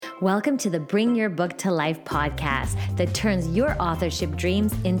Welcome to the Bring Your Book to Life podcast that turns your authorship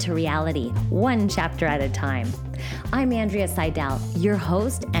dreams into reality, one chapter at a time. I'm Andrea Seidel, your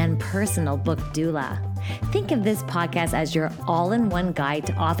host and personal book doula. Think of this podcast as your all-in-one guide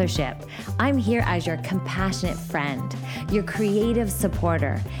to authorship. I'm here as your compassionate friend, your creative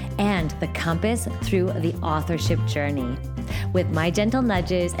supporter, and the compass through the authorship journey. With my gentle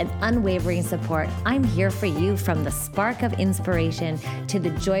nudges and unwavering support, I'm here for you from the spark of inspiration to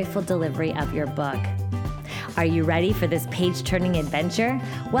the joyful delivery of your book. Are you ready for this page-turning adventure?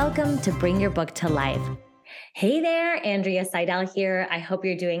 Welcome to Bring Your Book to Life. Hey there, Andrea Seidel here. I hope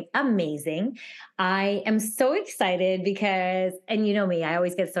you're doing amazing. I am so excited because, and you know me, I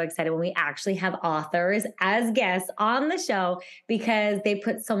always get so excited when we actually have authors as guests on the show because they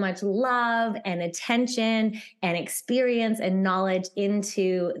put so much love and attention and experience and knowledge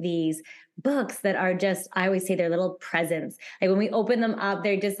into these books that are just, I always say they're little presents. Like when we open them up,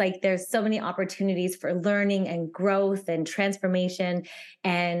 they're just like, there's so many opportunities for learning and growth and transformation.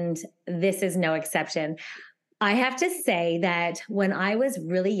 And this is no exception. I have to say that when I was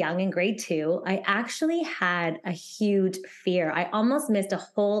really young in grade 2, I actually had a huge fear. I almost missed a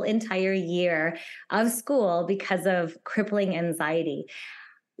whole entire year of school because of crippling anxiety.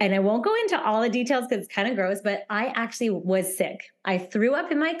 And I won't go into all the details because it's kind of gross, but I actually was sick. I threw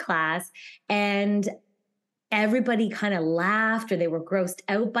up in my class and everybody kind of laughed or they were grossed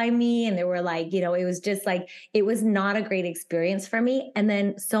out by me. And they were like, it was just like, it was not a great experience for me. And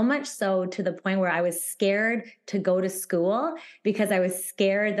then so much so to the point where I was scared to go to school because I was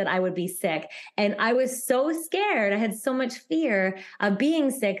scared that I would be sick. And I was so scared. I had so much fear of being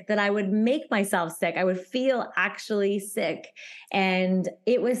sick that I would make myself sick. I would feel actually sick. And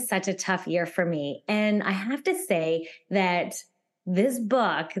it was such a tough year for me. And I have to say that this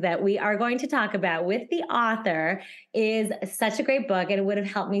book that we are going to talk about with the author is such a great book, and it would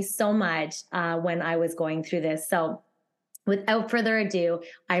have helped me so much when I was going through this. So without further ado,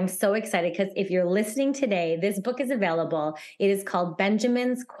 I'm so excited because if you're listening today, this book is available. It is called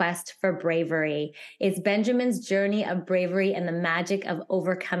Benjamin's Quest for Bravery. It's Benjamin's journey of bravery and the magic of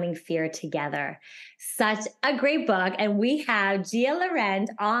overcoming fear together. Such a great book. And we have Gia Laurent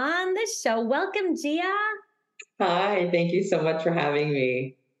on the show. Welcome, Gia. Hi, thank you so much for having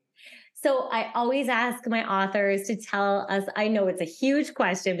me. So I always ask my authors to tell us, I know it's a huge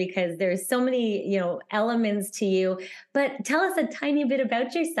question because there's so many, elements to you, but tell us a tiny bit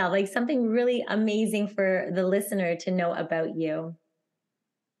about yourself, like something really amazing for the listener to know about you.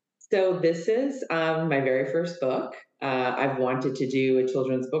 So this is my very first book. I've wanted to do a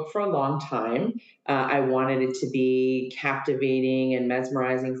children's book for a long time. I wanted it to be captivating and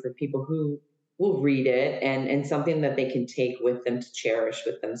mesmerizing for people who will read it and something that they can take with them to cherish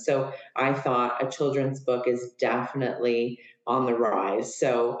with them. So I thought a children's book is definitely on the rise.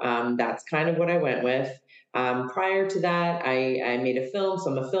 So that's kind of what I went with. Prior to that, I made a film,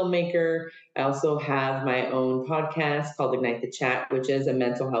 so I'm a filmmaker. I also have my own podcast called Ignite the Chat, which is a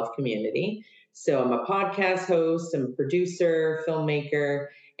mental health community. So I'm a podcast host, I'm a producer, filmmaker,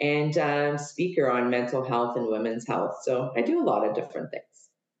 and speaker on mental health and women's health. So I do a lot of different things.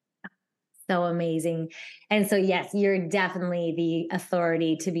 So amazing. And so, yes, you're definitely the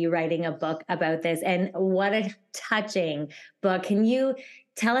authority to be writing a book about this. And what a touching book. Can you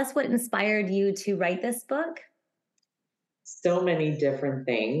tell us what inspired you to write this book? So many different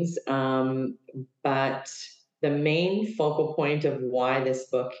things. But the main focal point of why this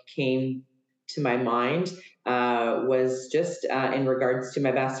book came to my mind was just in regards to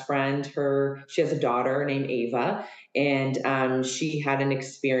my best friend. She has a daughter named Ava, and she had an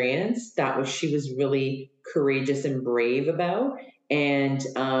experience that she was really courageous and brave about. And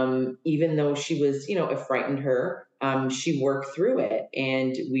even though she was, it frightened her, she worked through it,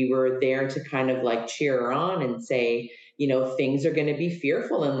 and we were there to kind of like cheer her on and say, things are going to be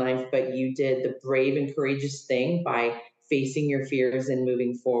fearful in life, but you did the brave and courageous thing by facing your fears and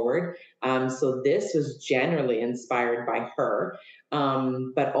moving forward. So this was generally inspired by her.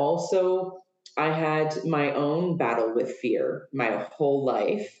 But also, I had my own battle with fear my whole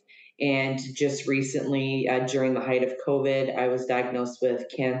life. And just recently, during the height of COVID, I was diagnosed with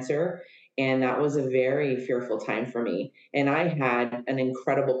cancer. And that was a very fearful time for me. And I had an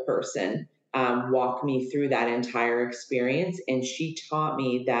incredible person walk me through that entire experience. And she taught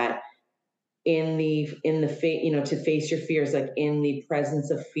me that to face your fears, like in the presence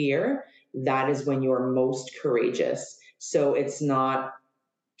of fear, that is when you're most courageous. So it's not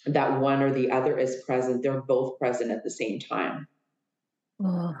that one or the other is present. They're both present at the same time.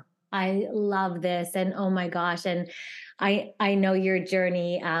 Oh, I love this. And oh my gosh. And I know your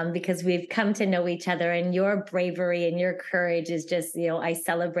journey because we've come to know each other, and your bravery and your courage is just, I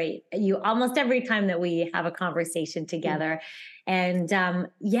celebrate you almost every time that we have a conversation together. And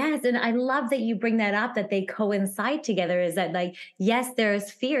yes, and I love that you bring that up, that they coincide together. Is that like, yes,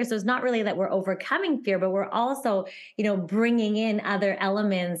 there's fear. So it's not really that we're overcoming fear, but we're also, bringing in other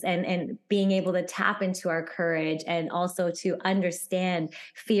elements and being able to tap into our courage and also to understand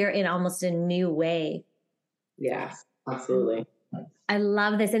fear in almost a new way. Yes, absolutely. I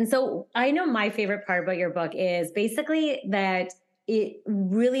love this. And so I know my favorite part about your book is basically that it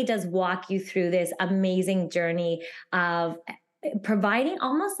really does walk you through this amazing journey of providing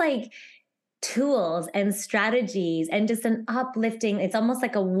almost like tools and strategies and just an uplifting, it's almost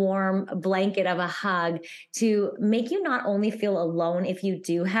like a warm blanket of a hug to make you not only feel alone if you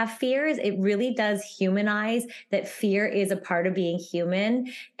do have fears. It really does humanize that fear is a part of being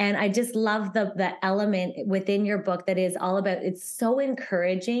human. And I just love the element within your book that is all about, it's so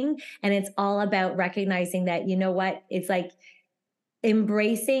encouraging, and it's all about recognizing that, it's like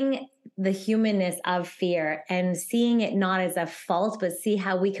embracing the humanness of fear and seeing it not as a fault, but see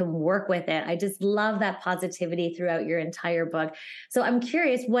how we can work with it. I just love that positivity throughout your entire book. So I'm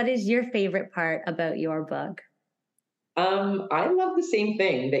curious, what is your favorite part about your book? I love the same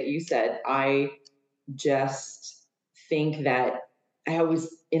thing that you said. I just think that I always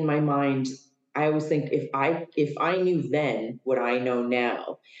in my mind I always think if I knew then what I know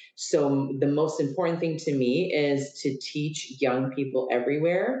now. So the most important thing to me is to teach young people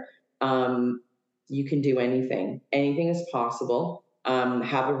everywhere. Um, you can do anything. Anything is possible.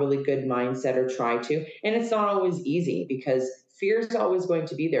 Have a really good mindset or try to. And it's not always easy because fear is always going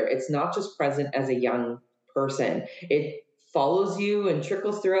to be there. It's not just present as a young person. It follows you and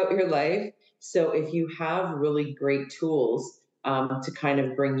trickles throughout your life. So if you have really great tools to kind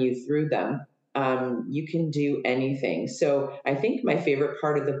of bring you through them, you can do anything. So I think my favorite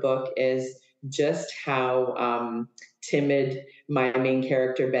part of the book is just how timid my main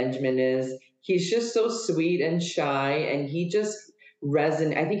character Benjamin is. He's just so sweet and shy, and he just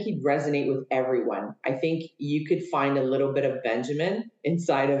I think he'd resonate with everyone. I think you could find a little bit of Benjamin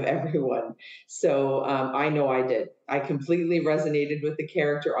inside of everyone. So I know I did. I completely resonated with the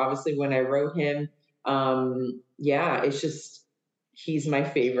character. Obviously, when I wrote him, yeah, it's just he's my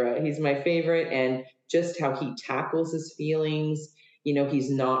favorite. He's my favorite, and just how he tackles his feelings. He's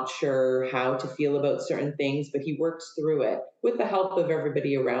not sure how to feel about certain things, but he works through it with the help of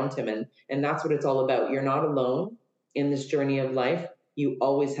everybody around him, and that's what it's all about. You're not alone in this journey of life. You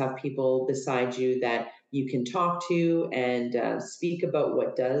always have people beside you that you can talk to and speak about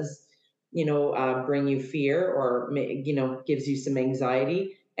what does bring you fear or gives you some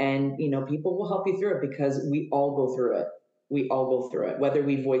anxiety, and people will help you through it because we all go through it. We all go through it, whether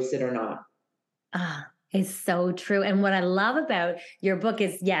we voice it or not. Ah, it's so true. And what I love about your book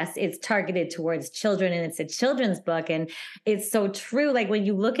is, yes, it's targeted towards children and it's a children's book. And it's so true. Like when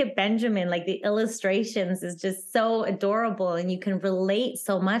you look at Benjamin, like the illustrations is just so adorable. And you can relate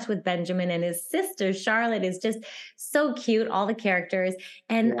so much with Benjamin, and his sister, Charlotte, is just so cute, all the characters.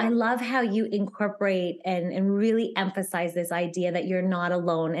 And I Yeah. love how you incorporate and really emphasize this idea that you're not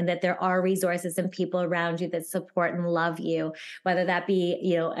alone and that there are resources and people around you that support and love you, whether that be,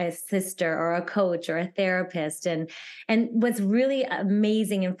 a sister or a coach or a therapist. And what's really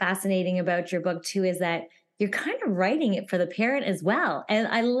amazing and fascinating about your book too is that you're kind of writing it for the parent as well. And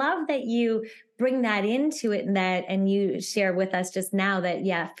I love that you bring that into it, and you share with us just now that,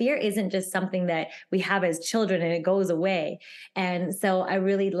 yeah, fear isn't just something that we have as children and it goes away. And so I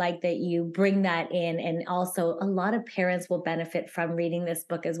really like that you bring that in. And also a lot of parents will benefit from reading this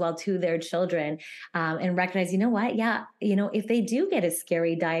book as well to their children, and recognize, what? Yeah, if they do get a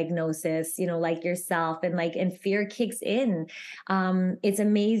scary diagnosis, like yourself, and fear kicks in, it's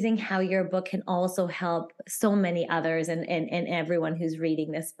amazing how your book can also help so many others and everyone who's reading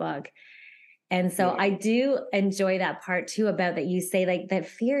this book. And so Yeah. I do enjoy that part too, about that you say like that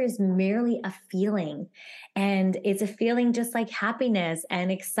fear is merely a feeling, and it's a feeling just like happiness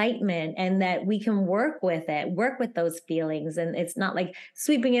and excitement, and that we can work with it, work with those feelings. And it's not like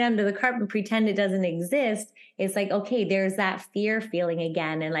sweeping it under the carpet and pretend it doesn't exist. It's like, okay, there's that fear feeling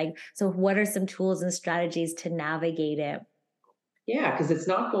again. And like, so what are some tools and strategies to navigate it? Yeah, because it's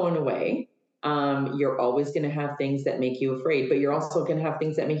not going away. You're always going to have things that make you afraid, but you're also going to have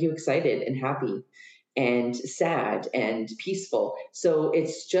things that make you excited and happy and sad and peaceful. So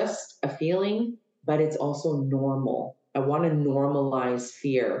it's just a feeling, but it's also normal. I want to normalize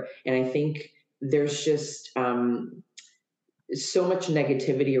fear. And I think there's just so much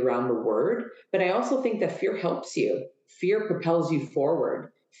negativity around the word, but I also think that fear helps you. Fear propels you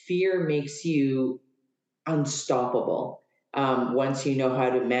forward. Fear makes you unstoppable. Once you know how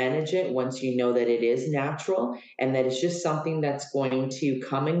to manage it, once you know that it is natural and that it's just something that's going to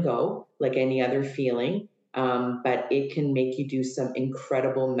come and go like any other feeling, but it can make you do some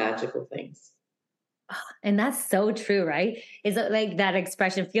incredible magical things. And that's so true, right? Is it like that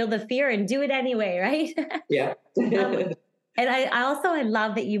expression, feel the fear and do it anyway, right? Yeah. um, and I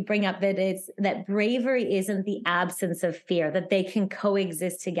love that you bring up that it's that bravery isn't the absence of fear, that they can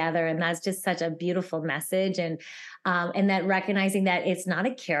coexist together. And that's just such a beautiful message. And that recognizing that it's not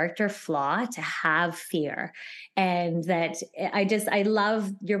a character flaw to have fear. And that I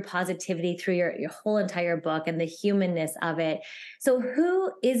love your positivity through your whole entire book and the humanness of it. So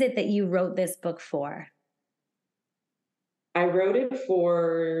who is it that you wrote this book for? I wrote it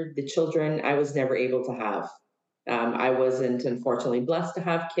for the children I was never able to have. I wasn't unfortunately blessed to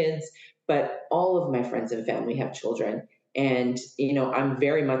have kids, but all of my friends and family have children. And, I'm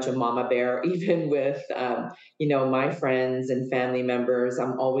very much a mama bear, even with, my friends and family members.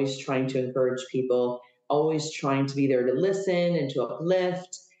 I'm always trying to encourage people, always trying to be there to listen and to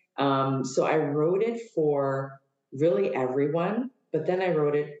uplift. So I wrote it for really everyone, but then I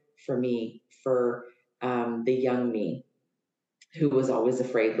wrote it for me, for the young me who was always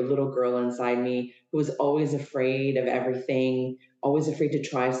afraid, the little girl inside me who was always afraid of everything, always afraid to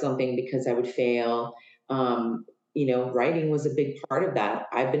try something because I would fail. Writing was a big part of that.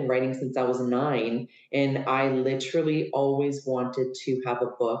 I've been writing since I was 9, and I literally always wanted to have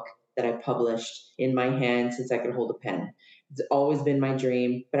a book that I published in my hand since I could hold a pen. It's always been my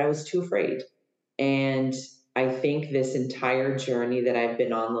dream, but I was too afraid. And I think this entire journey that I've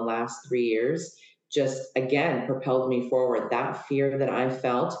been on the last 3 years just again propelled me forward. That fear that I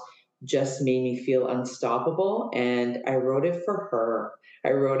felt just made me feel unstoppable. And I wrote it for her.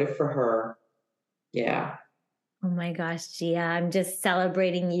 I wrote it for her. Yeah. Oh my gosh, Gia, I'm just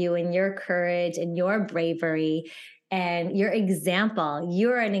celebrating you and your courage and your bravery and your example.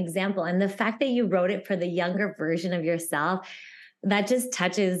 You're an example. And the fact that you wrote it for the younger version of yourself, that just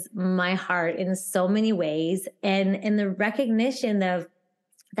touches my heart in so many ways. And the recognition of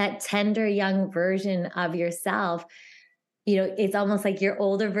that tender young version of yourself, it's almost like your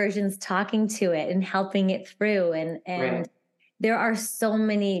older version's talking to it and helping it through. And Right. there are so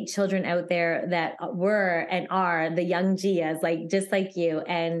many children out there that were and are the young Gias, like just like you,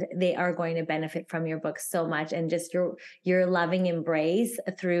 and they are going to benefit from your book so much. And just your loving embrace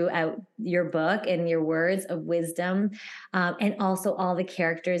throughout your book and your words of wisdom, and also all the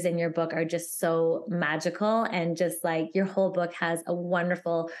characters in your book are just so magical. And just like your whole book has a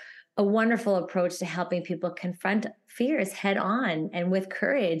wonderful approach to helping people confront fears head on and with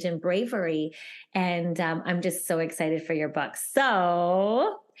courage and bravery. And I'm just so excited for your book.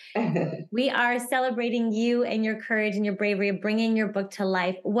 So we are celebrating you and your courage and your bravery of bringing your book to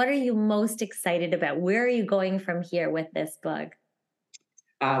life. What are you most excited about? Where are you going from here with this book?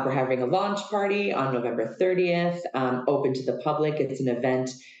 We're having a launch party on November 30th, open to the public. It's an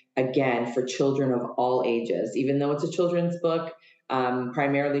event, again, for children of all ages. Even though it's a children's book,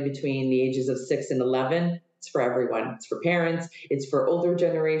 primarily between the ages of 6 and 11, it's for everyone. It's for parents, it's for older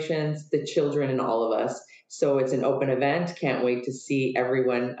generations, the children, and all of us. So it's an open event. Can't wait to see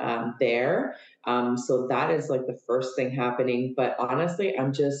everyone there. So that is like the first thing happening. But honestly,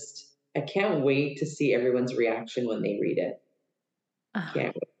 I can't wait to see everyone's reaction when they read it. Oh,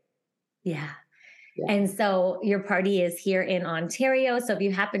 Can't wait. yeah. Yeah. And so your party is here in Ontario. So if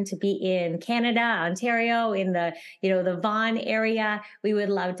you happen to be in Canada, Ontario, in the Vaughan area, we would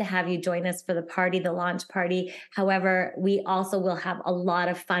love to have you join us for the party, the launch party. However, we also will have a lot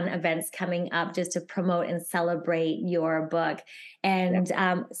of fun events coming up just to promote and celebrate your book. And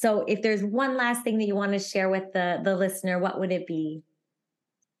so if there's one last thing that you want to share with the listener, what would it be?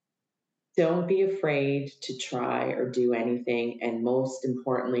 Don't be afraid to try or do anything. And most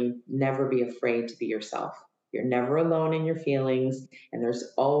importantly, never be afraid to be yourself. You're never alone in your feelings, and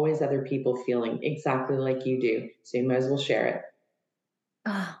there's always other people feeling exactly like you do. So you might as well share it.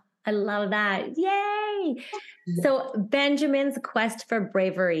 Oh, I love that. Yay. So, Benjamin's Quest for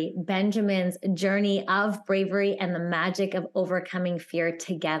Bravery, Benjamin's journey of bravery and the magic of overcoming fear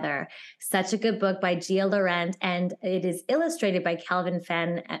together. Such a good book by Gia Laurent, and it is illustrated by Calvin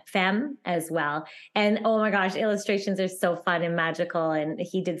Femme as well. And oh my gosh, illustrations are so fun and magical, and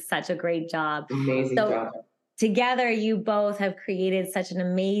he did such a great job. Amazing So, job. Together, you both have created such an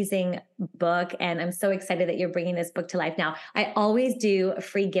amazing book, and I'm so excited that you're bringing this book to life. Now, I always do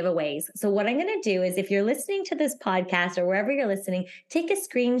free giveaways. So what I'm going to do is, if you're listening to this podcast or wherever you're listening, take a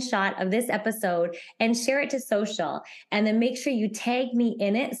screenshot of this episode and share it to social, and then make sure you tag me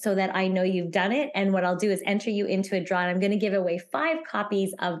in it so that I know you've done it. And what I'll do is enter you into a draw, and I'm going to give away 5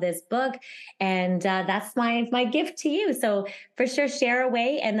 copies of this book, and that's my gift to you. So for sure, share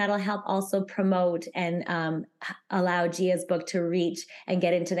away, and that'll help also promote and allow Gia's book to reach and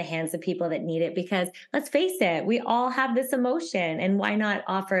get into the hands of people that need it. Because let's face it, we all have this emotion, and why not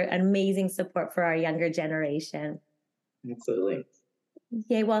offer amazing support for our younger generation? Absolutely.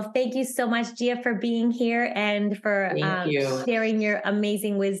 Okay, well, thank you so much, Gia, for being here and for sharing your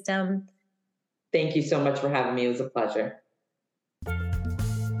amazing wisdom. Thank you so much for having me. It was a pleasure.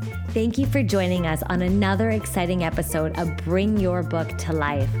 Thank you for joining us on another exciting episode of Bring Your Book to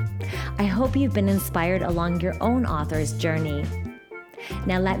Life. I hope you've been inspired along your own author's journey.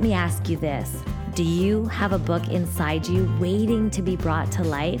 Now let me ask you this. Do you have a book inside you waiting to be brought to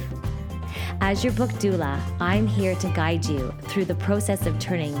life? As your book doula, I'm here to guide you through the process of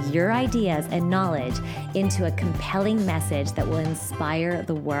turning your ideas and knowledge into a compelling message that will inspire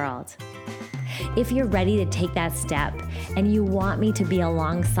the world. If you're ready to take that step and you want me to be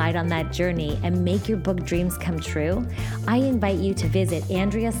alongside on that journey and make your book dreams come true, I invite you to visit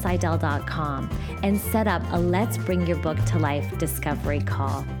AndreaSeidel.com and set up a Let's Bring Your Book to Life discovery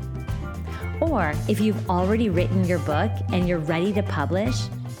call. Or if you've already written your book and you're ready to publish,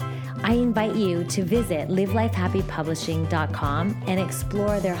 I invite you to visit livelifehappypublishing.com and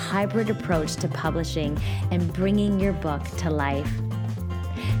explore their hybrid approach to publishing and bringing your book to life.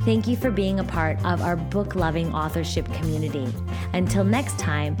 Thank you for being a part of our book-loving authorship community. Until next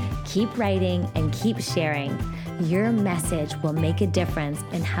time, keep writing and keep sharing. Your message will make a difference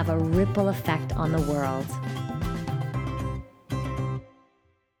and have a ripple effect on the world.